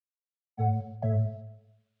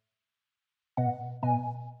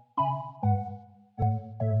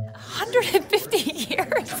150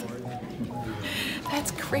 years?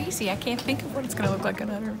 That's crazy. I can't think of what it's going to look like in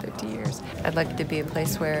 150 years. I'd like it to be a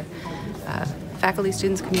place where faculty,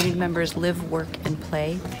 students, community members live, work, and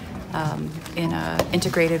play in an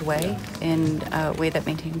integrated way, in a way that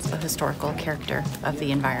maintains the historical character of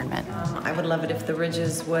the environment. I would love it if the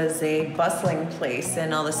Ridges was a bustling place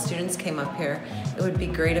and all the students came up here. It would be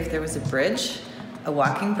great if there was a bridge, a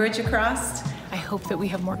walking bridge across. I hope that we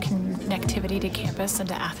have more connectivity to campus and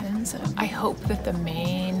to Athens. I hope that the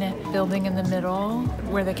main building in the middle,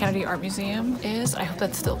 where the Kennedy Art Museum is, I hope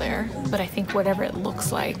that's still there. But I think whatever it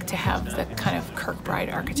looks like to have the kind of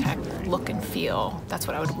Kirkbride architect look and feel, that's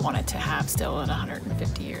what I would want it to have still in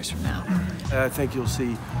 150 years from now. I think you'll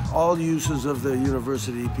see all uses of the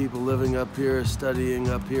university, people living up here, studying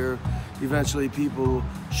up here, eventually people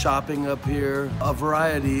shopping up here, a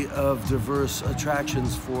variety of diverse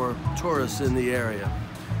attractions for tourists in the area.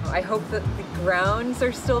 I hope that the grounds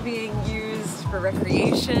are still being used for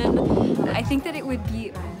recreation. I think that it would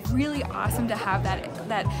be really awesome to have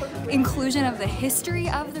that inclusion of the history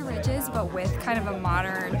of the Ridges, but with kind of a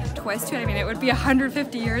modern twist to it. I mean, it would be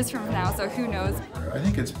 150 years from now, so who knows? I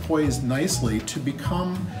think it's poised nicely to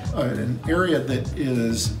become an area that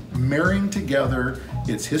is marrying together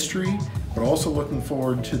its history, but also looking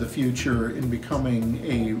forward to the future in becoming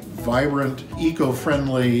a vibrant,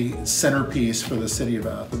 eco-friendly centerpiece for the city of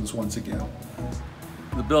Athens once again.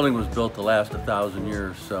 The building was built to last 1,000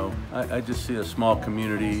 years, so I just see a small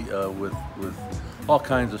community with all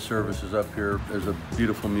kinds of services up here. There's a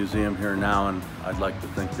beautiful museum here now, and I'd like to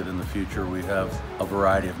think that in the future we have a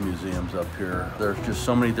variety of museums up here. There's just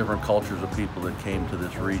so many different cultures of people that came to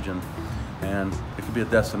this region, and it could be a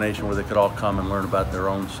destination where they could all come and learn about their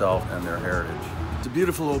own self and their heritage. It's a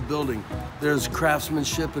beautiful old building. There's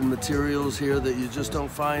craftsmanship and materials here that you just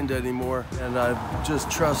don't find anymore, and I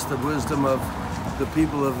just trust the wisdom of the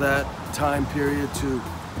people of that time period to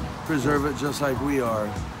preserve it just like we are.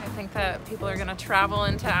 I think that people are going to travel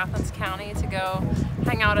into Athens County to go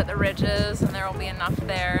hang out at the Ridges, and there will be enough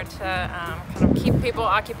there to kind of keep people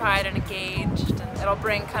occupied and engaged, and it'll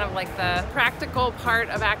bring kind of like the practical part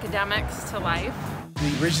of academics to life.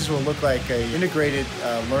 The Ridges will look like an integrated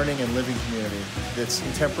learning and living community that's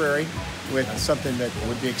contemporary with something that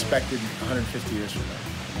would be expected 150 years from now.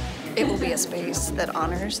 It will be a space that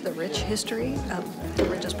honors the rich history of the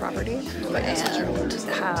Ridges property and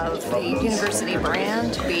have the university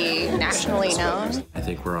brand be nationally known. I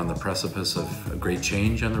think we're on the precipice of a great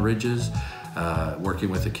change on the Ridges, working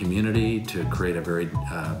with the community to create a very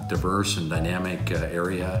diverse and dynamic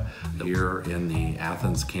area here in the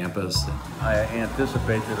Athens campus. I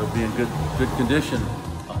anticipate that it'll be in good condition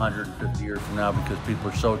 150 years from now because people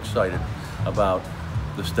are so excited about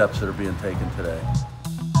the steps that are being taken today.